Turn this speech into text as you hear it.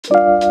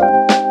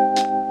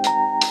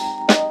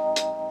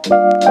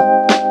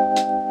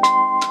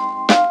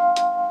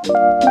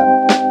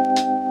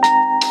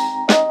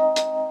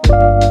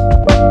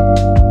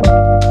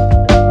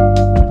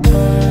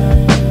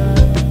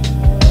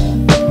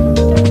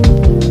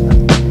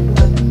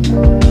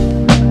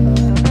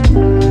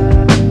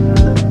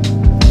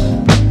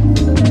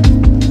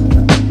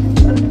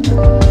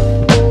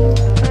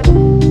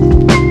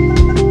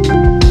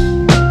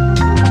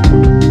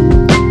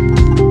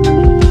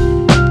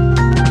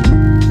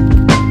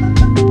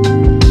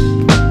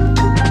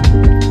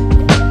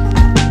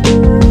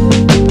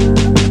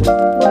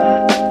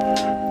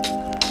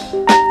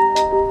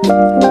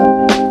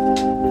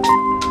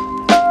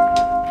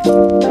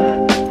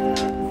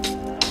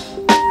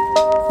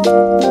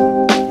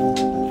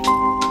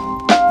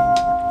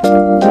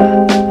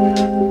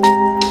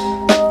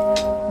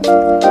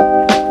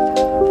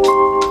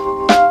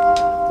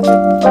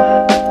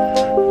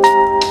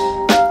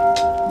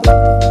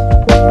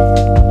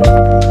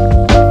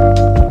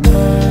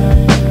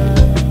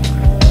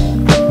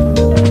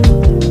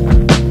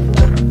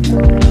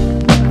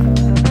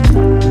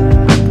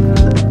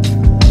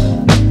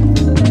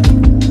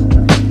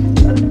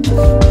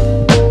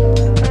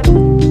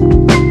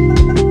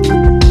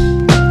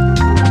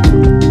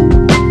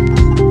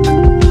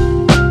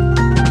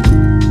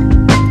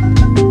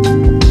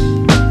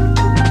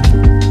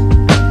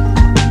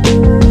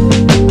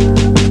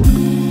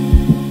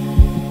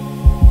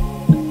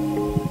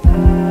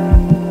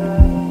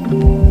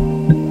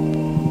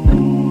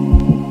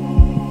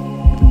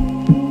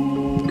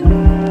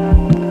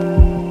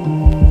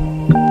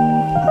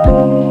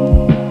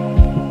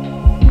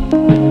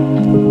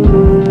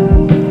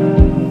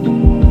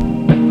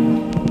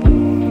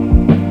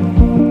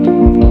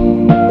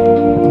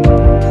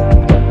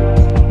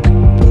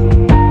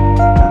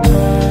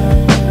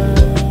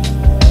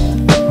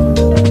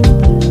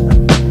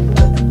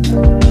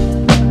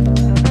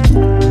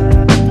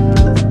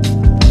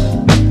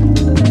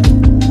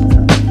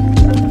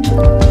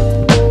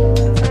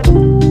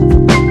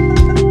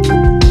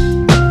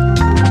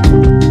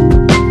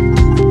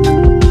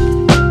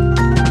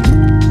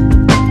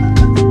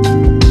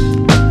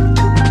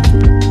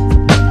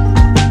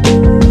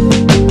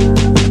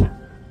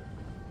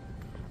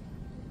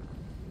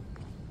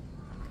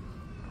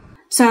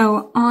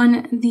So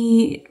on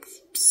the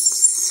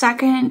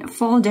second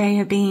full day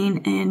of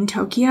being in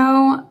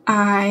Tokyo,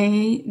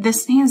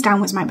 this hands down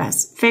was my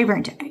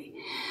favorite day.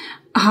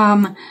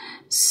 Well,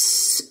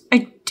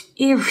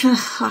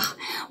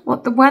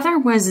 the weather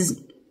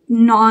was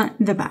not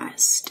the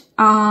best.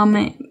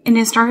 And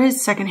it started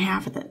second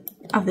half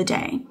of the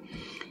day.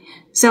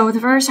 So the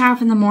first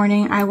half in the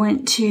morning, I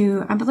went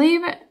to, I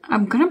believe,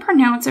 I'm going to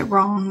pronounce it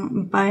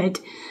wrong, but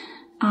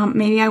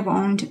maybe I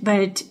won't,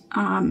 but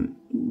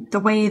the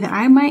way that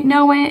I might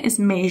know it is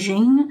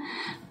Meiji.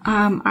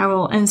 I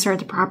will insert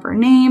the proper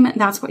name.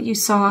 That's what you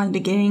saw at the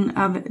beginning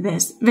of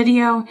this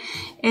video,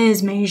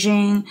 is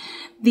Meiji.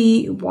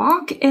 The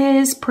walk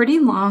is pretty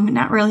long,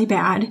 not really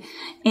bad,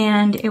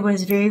 and it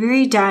was very,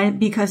 very dead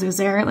because it was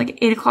there at like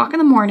 8 o'clock in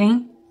the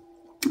morning,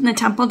 and the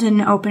temple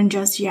didn't open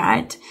just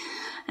yet.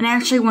 And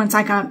actually, once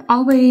I got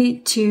all the way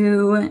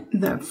to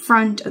the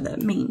front of the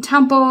main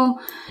temple,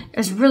 it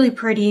was really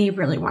pretty,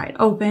 really wide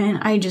open.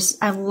 I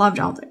loved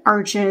all the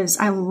arches.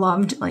 I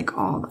loved like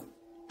all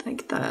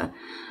the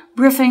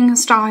roofing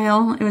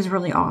style. It was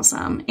really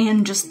awesome.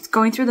 And just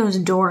going through those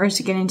doors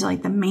to get into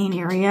like the main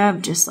area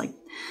of just like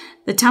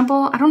the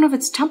temple. I don't know if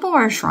it's temple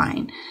or a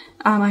shrine.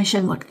 I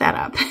should look that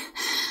up.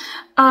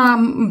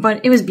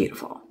 But it was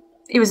beautiful.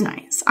 It was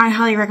nice. I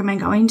highly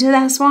recommend going to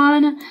this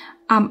one.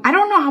 I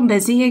don't know how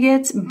busy it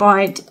gets,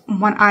 but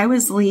when I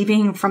was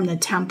leaving from the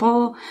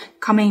temple,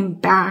 coming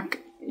back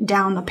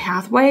down the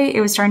pathway, it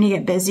was starting to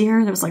get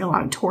busier. There was like a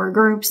lot of tour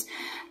groups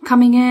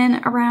coming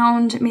in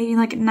around maybe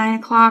like 9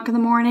 o'clock in the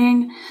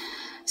morning.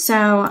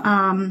 So,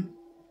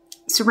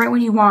 so right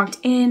when you walked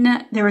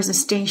in, there was a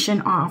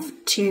station off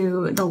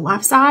to the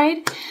left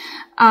side.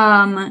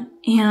 And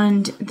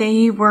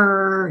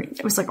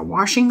it was like a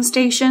washing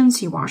station.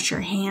 So you wash your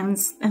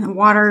hands in the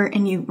water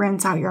and you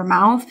rinse out your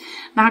mouth.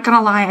 Not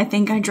gonna lie, I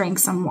think I drank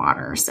some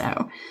water.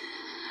 So,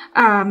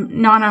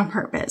 not on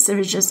purpose. It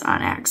was just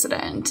on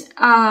accident.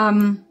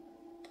 And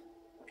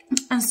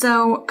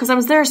so, cause I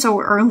was there so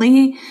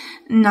early,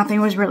 nothing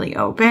was really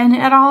open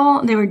at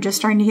all. They were just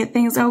starting to get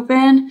things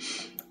open.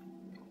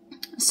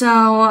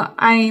 So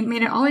I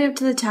made it all the way up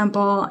to the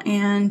temple,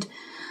 and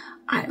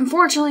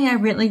unfortunately, I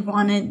really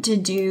wanted to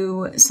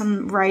do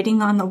some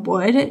writing on the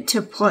wood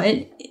to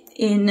put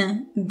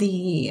in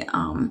the,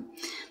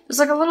 there's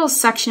like a little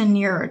section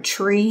near a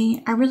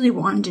tree. I really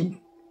wanted to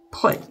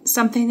put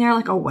something there,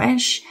 like a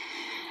wish,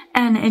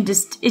 and it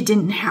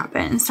didn't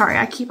happen. Sorry,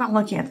 I keep on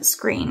looking at the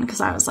screen because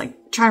I was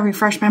like trying to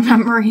refresh my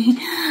memory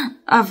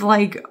of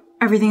like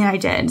everything I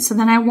did. So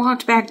then I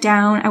walked back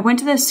down. I went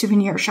to the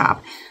souvenir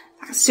shop.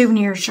 The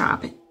souvenir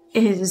shop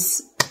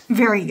is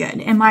very good.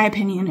 In my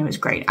opinion, it was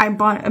great. I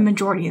bought a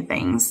majority of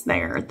things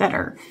there that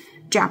are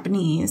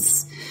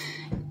Japanese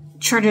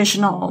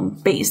traditional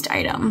based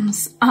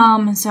items.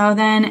 So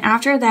then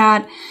after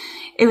that,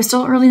 it was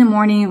still early in the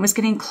morning. It was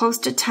getting close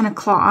to 10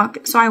 o'clock.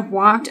 So I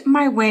walked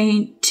my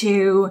way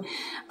to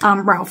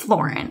Ralph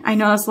Lauren. I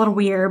know that's a little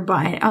weird,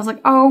 but I was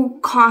like, oh,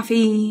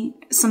 coffee,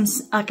 some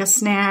like a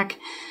snack,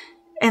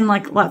 and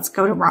like, let's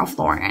go to Ralph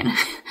Lauren.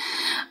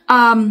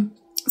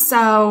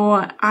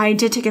 So I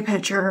did take a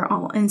picture.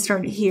 I'll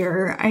insert it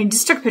here. I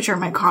just took a picture of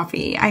my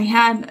coffee. I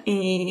had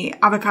a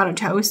avocado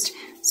toast.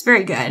 It's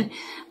very good.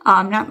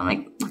 Not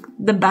like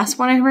the best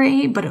one I ever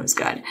ate, but it was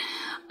good.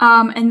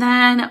 And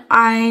then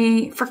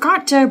I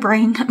forgot to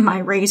bring my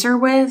razor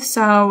with,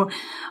 so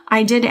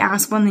I did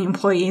ask one of the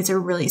employees. They're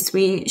really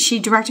sweet. She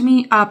directed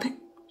me up,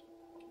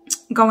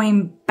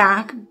 going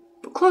back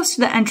close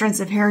to the entrance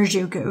of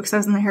Harajuku, because I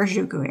was in the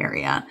Harajuku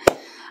area.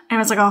 And it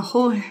was like a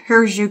whole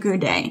Harajuku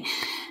day.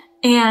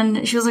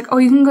 And she was like, oh,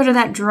 you can go to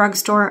that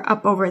drugstore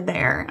up over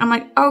there. I'm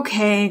like,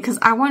 okay, because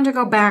I wanted to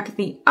go back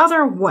the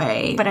other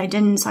way, but I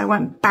didn't, so I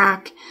went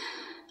back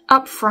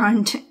up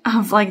front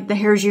of like the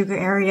Harajuku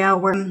area,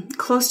 where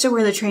close to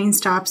where the train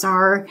stops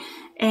are.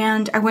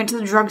 And I went to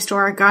the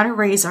drugstore, I got a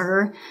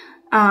razor,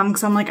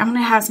 because I'm like, I'm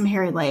gonna have some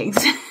hairy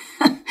legs.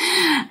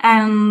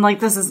 And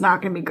like, this is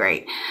not gonna be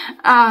great.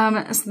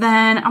 So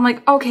then I'm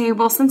like, okay,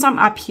 well, since I'm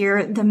up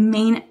here, the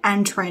main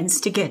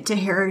entrance to get to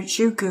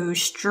Harajuku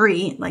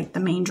Street, like the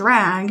main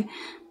drag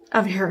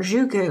of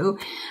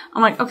Harajuku,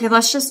 I'm like, okay,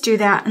 let's just do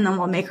that, and then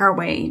we'll make our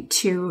way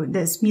to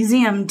this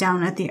museum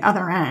down at the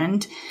other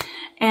end.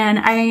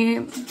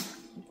 And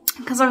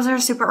because I was there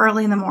super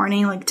early in the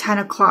morning, like 10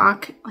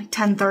 o'clock, like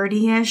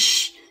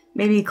 10:30-ish,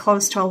 maybe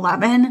close to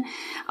 11.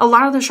 A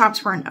lot of the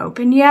shops weren't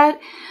open yet.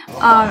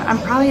 I'm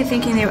probably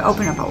thinking they would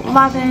open up at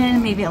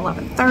 11, maybe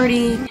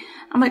 11:30.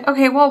 I'm like,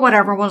 okay, well,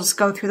 whatever. We'll just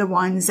go through the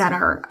ones that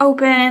are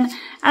open. And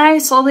I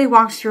slowly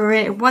walked through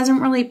it. It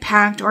wasn't really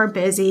packed or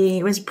busy.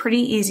 It was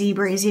pretty easy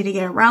breezy to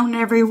get around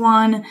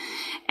everyone.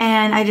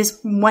 And I just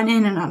went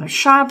in and out of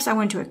shops. I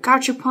went to a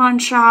gachapon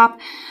shop,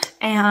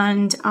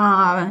 and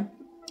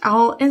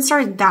I'll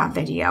insert that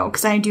video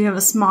because I do have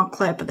a small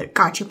clip of the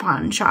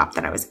gachapon shop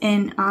that I was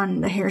in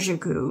on the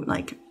Harajuku,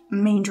 like,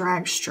 main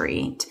drag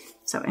street.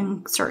 So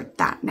insert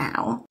that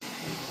now.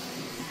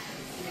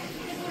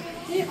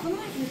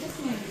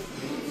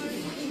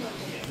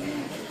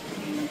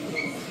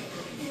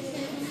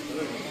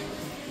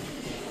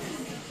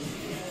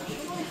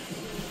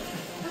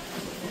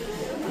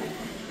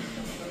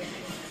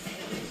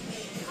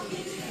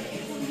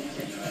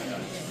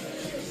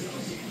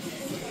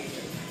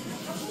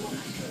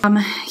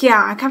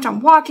 Yeah, I kept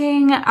on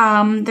walking.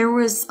 There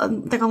was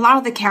like a lot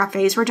of the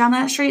cafes were down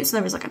that street. So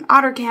there was like an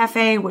otter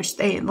cafe, which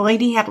the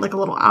lady had like a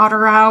little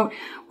otter out,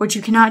 which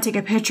you cannot take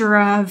a picture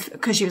of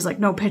because she was like,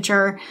 no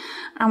picture.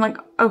 I'm like,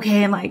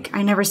 okay, like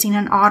I never seen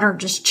an otter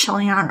just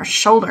chilling on her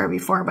shoulder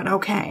before, but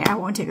okay, I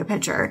won't take a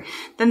picture.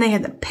 Then they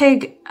had the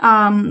pig,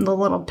 the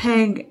little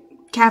pig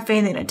cafe.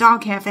 They had a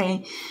dog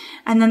cafe.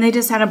 And then they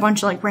just had a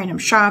bunch of like random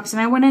shops,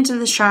 and I went into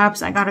the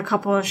shops. I got a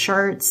couple of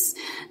shirts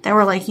that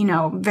were like, you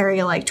know,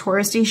 very like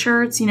touristy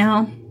shirts, you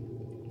know.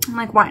 I'm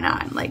like, why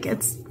not? Like,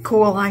 it's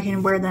cool. I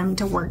can wear them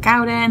to work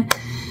out in.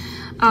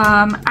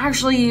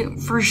 Actually,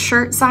 for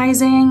shirt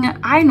sizing,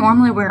 I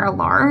normally wear a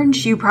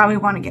large. You probably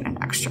want to get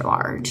an extra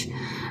large.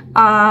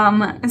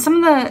 And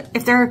some of the,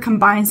 if they're a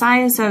combined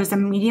size, so it's a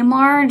medium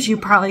large, you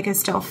probably could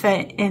still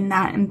fit in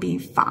that and be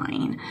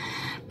fine.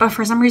 But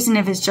for some reason,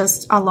 if it's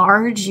just a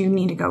large, you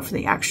need to go for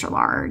the extra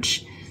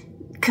large.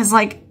 Because,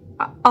 like,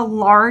 a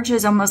large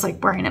is almost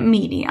like wearing a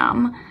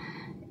medium.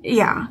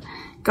 Yeah,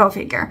 go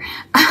figure.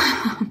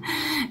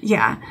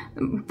 Yeah,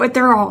 but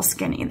they're all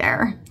skinny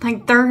there.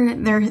 Like,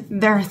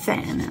 they're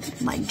thin.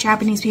 Like,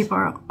 Japanese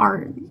people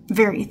are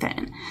very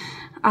thin.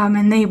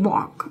 And they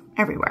walk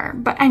everywhere.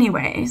 But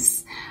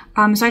anyways,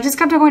 so I just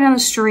kept on going down the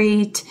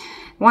street.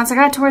 Once I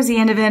got towards the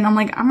end of it, I'm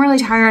like, I'm really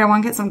tired. I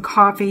want to get some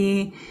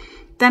coffee.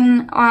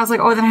 Then I was like,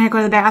 oh, then I had to go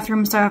to the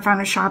bathroom, so I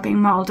found a shopping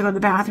mall to go to the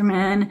bathroom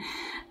in.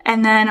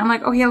 And then I'm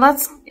like, okay,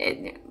 let's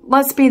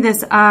speed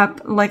this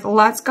up. Like,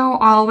 let's go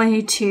all the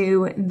way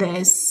to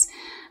this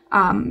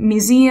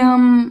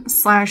museum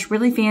 /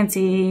 really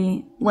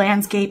fancy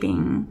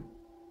landscaping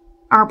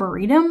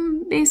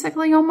arboretum,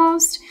 basically,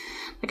 almost.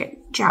 Like a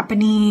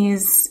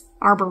Japanese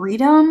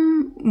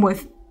arboretum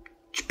with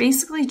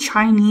basically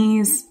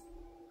Chinese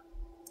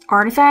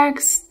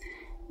artifacts.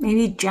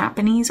 Maybe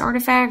Japanese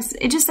artifacts.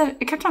 It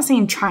kept on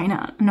saying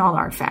China and all the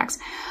artifacts.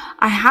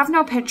 I have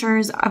no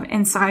pictures of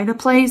inside the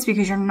place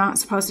because you're not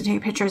supposed to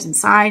take pictures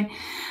inside,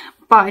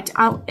 but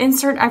I'll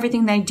insert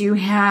everything that I do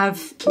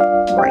have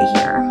right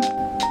here.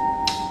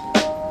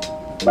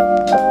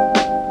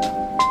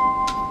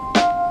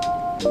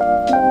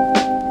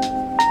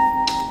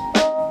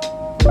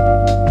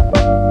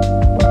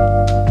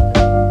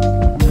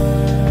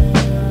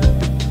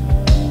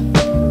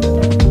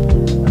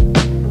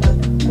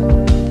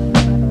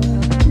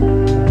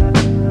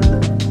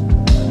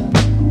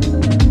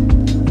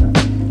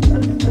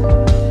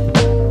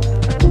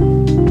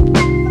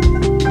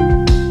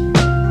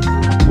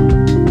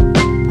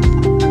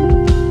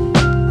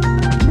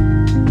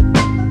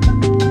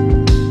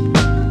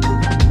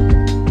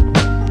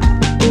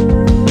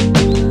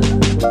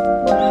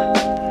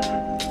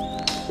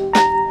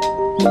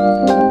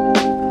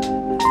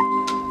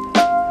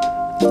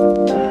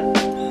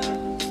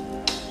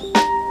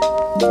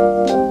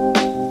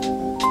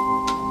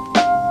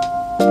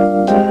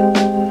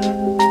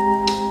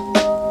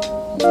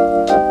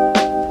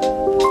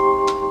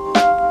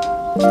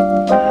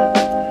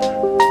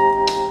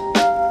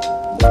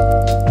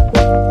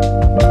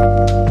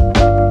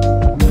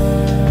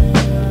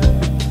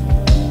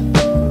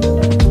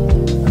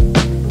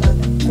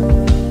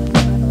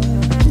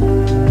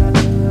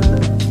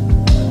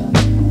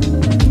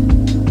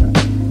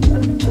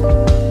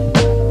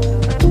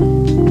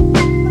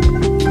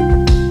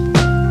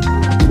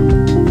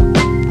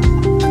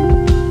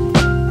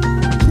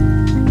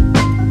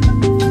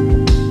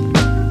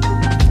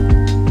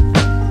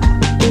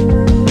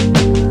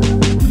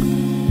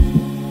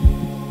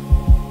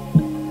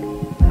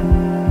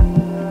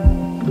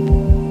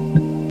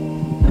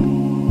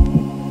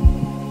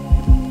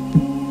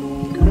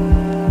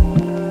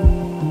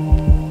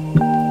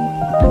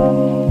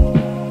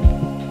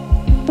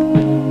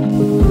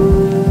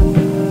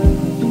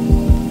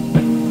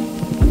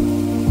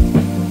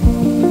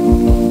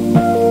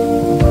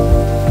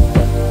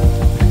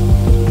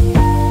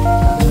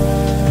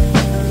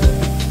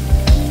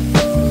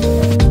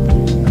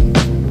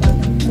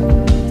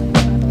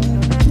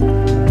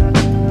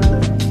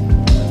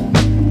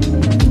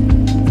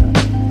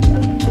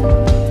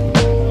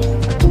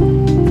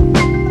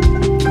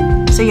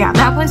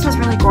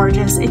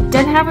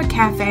 have a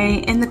cafe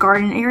in the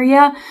garden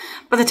area.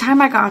 By the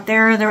time I got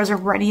there, there was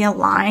already a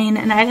line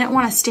and I didn't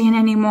want to stand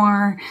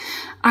anymore.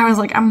 I was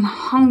like, I'm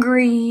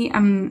hungry.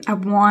 I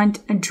want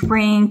a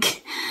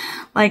drink.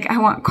 Like, I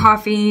want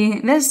coffee.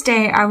 This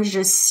day, I was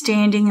just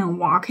standing and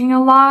walking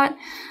a lot.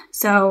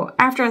 So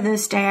after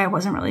this day, I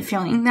wasn't really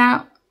feeling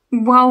that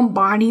well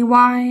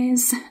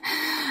body-wise.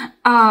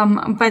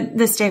 But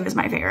this day was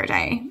my favorite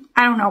day.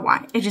 I don't know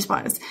why. It just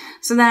was.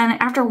 So then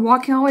after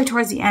walking all the way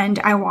towards the end,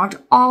 I walked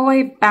all the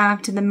way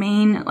back to the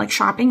main like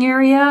shopping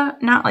area.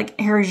 Not like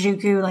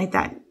Harajuku, like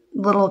that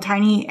little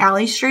tiny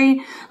alley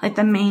street. Like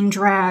the main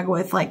drag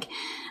with like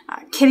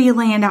Kitty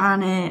Land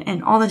on it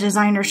and all the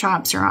designer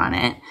shops are on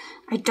it.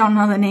 I don't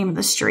know the name of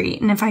the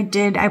street. And if I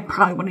did, I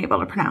probably wouldn't be able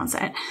to pronounce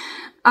it.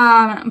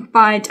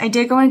 But I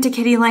did go into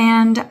Kitty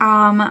Land.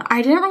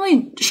 I didn't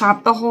really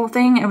shop the whole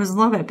thing. It was a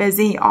little bit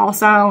busy.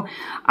 Also,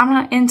 I'm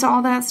not into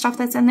all that stuff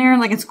that's in there.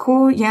 Like, it's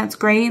cool. Yeah, it's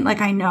great.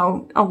 Like, I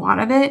know a lot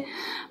of it.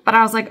 But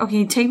I was like,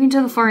 okay, take me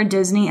to the Florida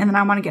Disney and then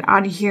I want to get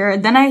out of here.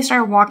 Then I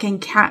started walking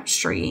Cat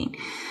Street.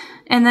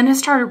 And then it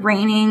started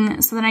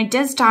raining. So then I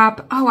did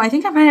stop. Oh, I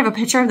think I might have a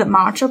picture of the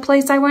matcha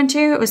place I went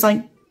to. It was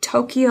like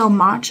Tokyo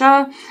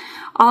Matcha.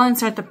 I'll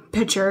insert the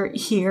picture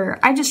here.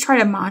 I just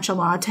tried a matcha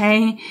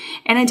latte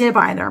and I did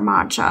buy their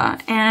matcha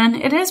and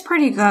it is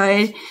pretty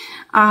good.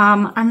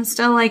 I'm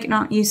still like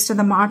not used to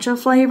the matcha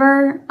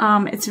flavor.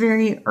 It's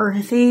very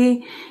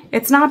earthy.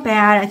 It's not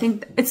bad. I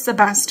think it's the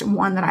best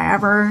one that I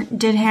ever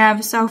did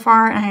have so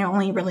far. And I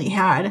only really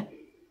had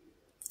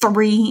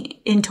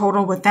 3 in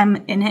total with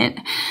them in it.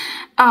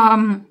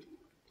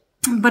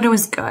 But it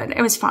was good.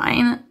 It was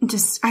fine.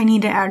 Just, I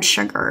need to add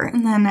sugar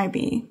and then I'd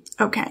be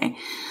okay.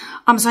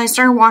 So I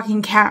started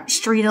walking Cat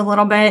Street a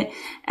little bit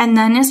and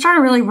then it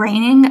started really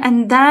raining.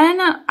 And then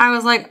I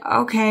was like,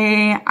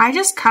 okay, I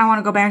just kind of want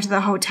to go back to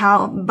the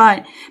hotel.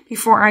 But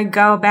before I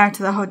go back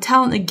to the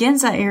hotel in the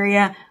Gyoza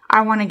area,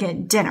 I want to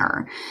get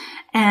dinner.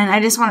 And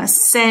I just want to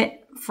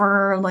sit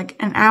for like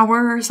an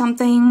hour or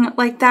something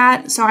like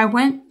that. So I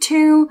went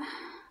to,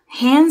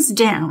 hands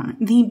down,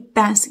 the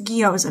best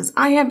gyozas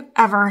I have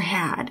ever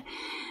had.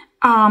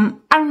 I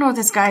don't know what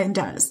this guy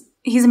does.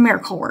 He's a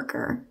miracle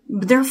worker.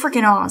 They're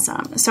freaking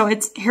awesome. So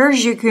it's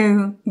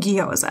Harajuku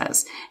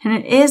Gyozas. And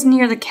it is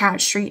near the Cat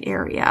Street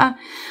area.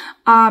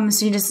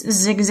 So you just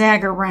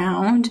zigzag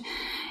around.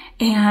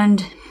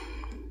 And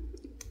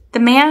the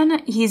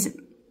man, he's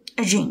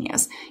a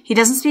genius. He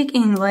doesn't speak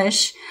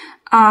English.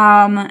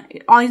 All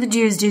you have to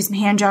do is do some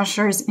hand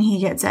gestures and he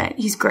gets it.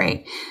 He's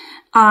great.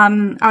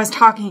 I was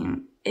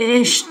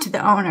talking-ish to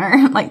the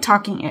owner, like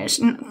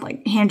talking-ish,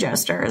 like hand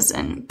gestures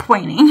and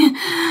pointing.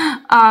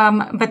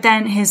 But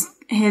then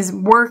his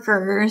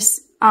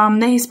workers,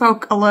 they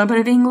spoke a little bit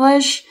of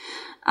English.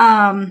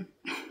 They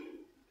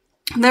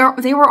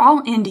were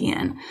all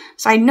Indian.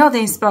 So I know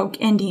they spoke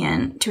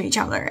Indian to each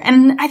other.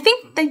 And I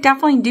think they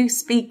definitely do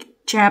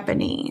speak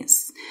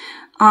Japanese.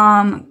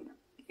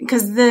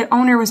 Because the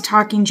owner was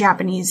talking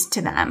Japanese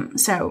to them.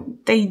 So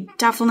they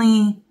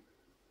definitely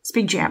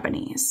speak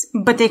Japanese,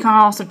 but they can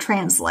also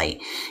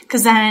translate.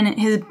 Because then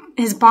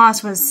his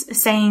boss was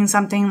saying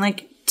something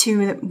like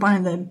to one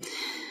of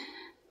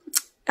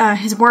the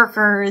his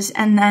workers,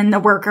 and then the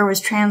worker was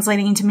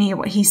translating to me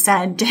what he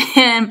said to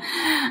him,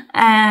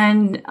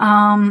 and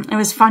it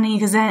was funny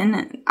because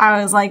then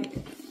I was like,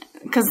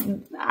 because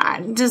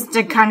just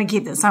to kind of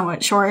keep this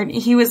somewhat short,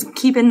 he was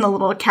keeping the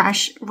little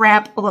cash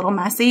wrap a little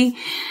messy,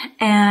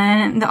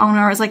 and the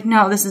owner was like,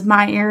 no, this is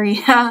my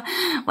area,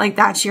 like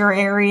that's your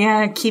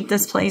area, keep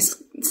this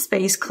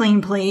space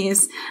clean,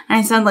 please. And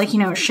I said, like, you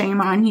know, shame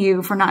on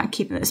you for not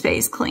keeping the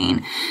space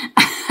clean.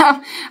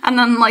 And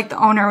then like the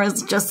owner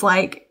was just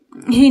like,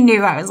 he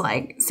knew I was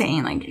like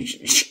saying like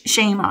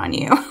shame on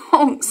you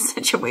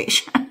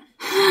situation.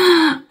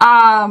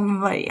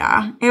 But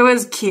yeah, it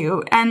was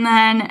cute. And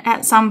then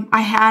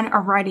I had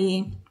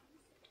already,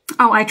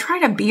 I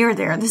tried a beer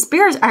there. This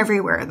beer is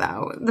everywhere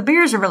though. The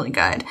beers are really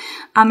good.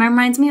 It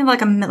reminds me of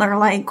like a Miller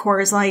Lite,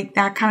 Coors Light,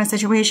 that kind of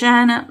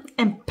situation.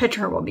 And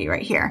picture will be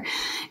right here.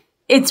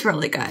 It's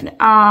really good.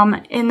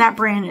 And that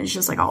brand is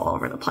just like all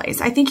over the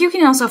place. I think you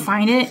can also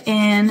find it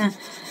in,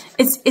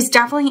 it's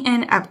definitely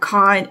in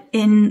Epcot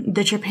in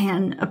the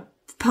Japan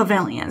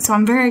Pavilion. So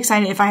I'm very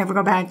excited if I ever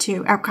go back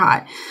to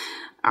Epcot.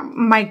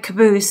 My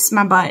caboose,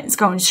 my butt is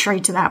going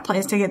straight to that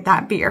place to get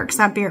that beer because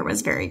that beer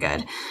was very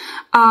good.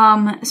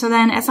 So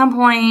then at some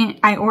point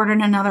I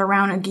ordered another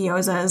round of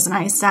gyozas and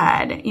I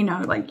said, you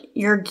know, like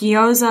your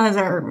gyozas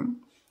are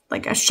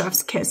like a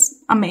chef's kiss,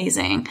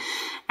 amazing.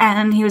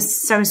 And he was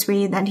so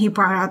sweet that he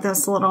brought out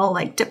this little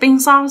like dipping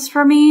sauce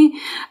for me.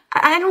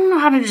 I don't know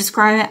how to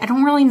describe it. I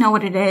don't really know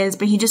what it is,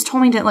 but he just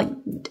told me to like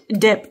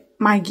dip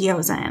my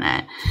gyoza in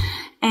it.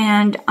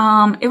 And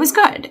it was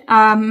good.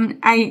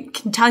 I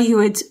can tell you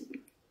it's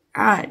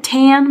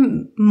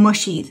tan,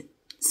 mushy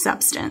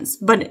substance,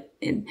 but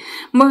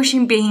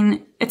mushy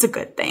being, it's a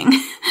good thing.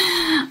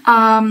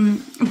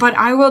 But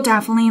I will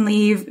definitely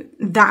leave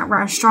that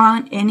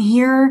restaurant in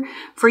here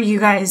for you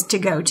guys to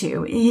go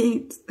to.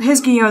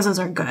 His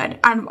gyozas are good.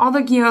 Out of all the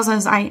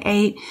gyozas I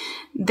ate,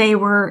 they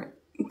were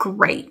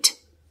great.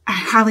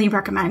 highly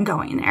recommend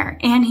going there.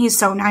 And he's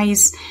so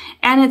nice.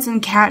 And it's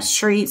in Cat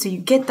Street, so you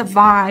get the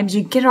vibes.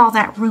 You get all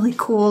that really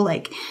cool,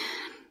 like,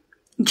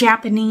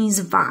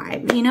 Japanese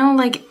vibe. You know,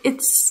 like,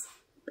 it's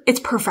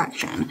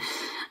perfection.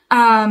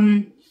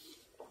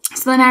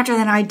 So then after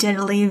that, I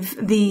did leave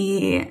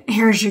the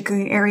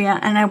Harajuku area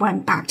and I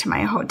went back to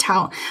my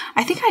hotel.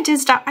 I think I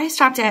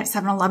stopped at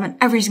 7-Eleven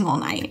every single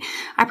night.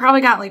 I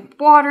probably got like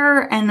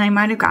water and I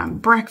might have gotten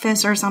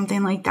breakfast or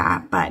something like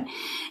that. But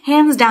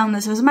hands down,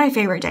 this was my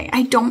favorite day.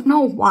 I don't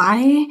know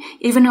why,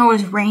 even though it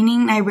was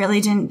raining, I really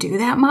didn't do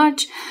that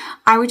much.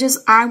 I would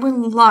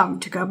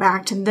love to go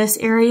back to this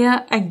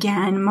area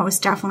again,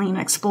 most definitely, and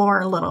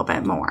explore a little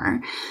bit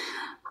more.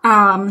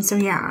 So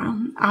yeah,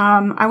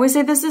 I would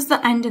say this is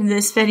the end of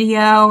this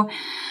video,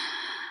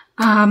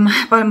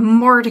 but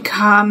more to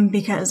come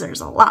because there's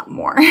a lot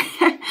more.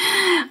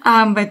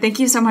 But thank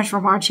you so much for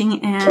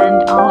watching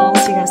and I'll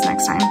see you guys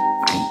next time.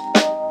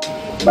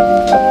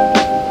 Bye.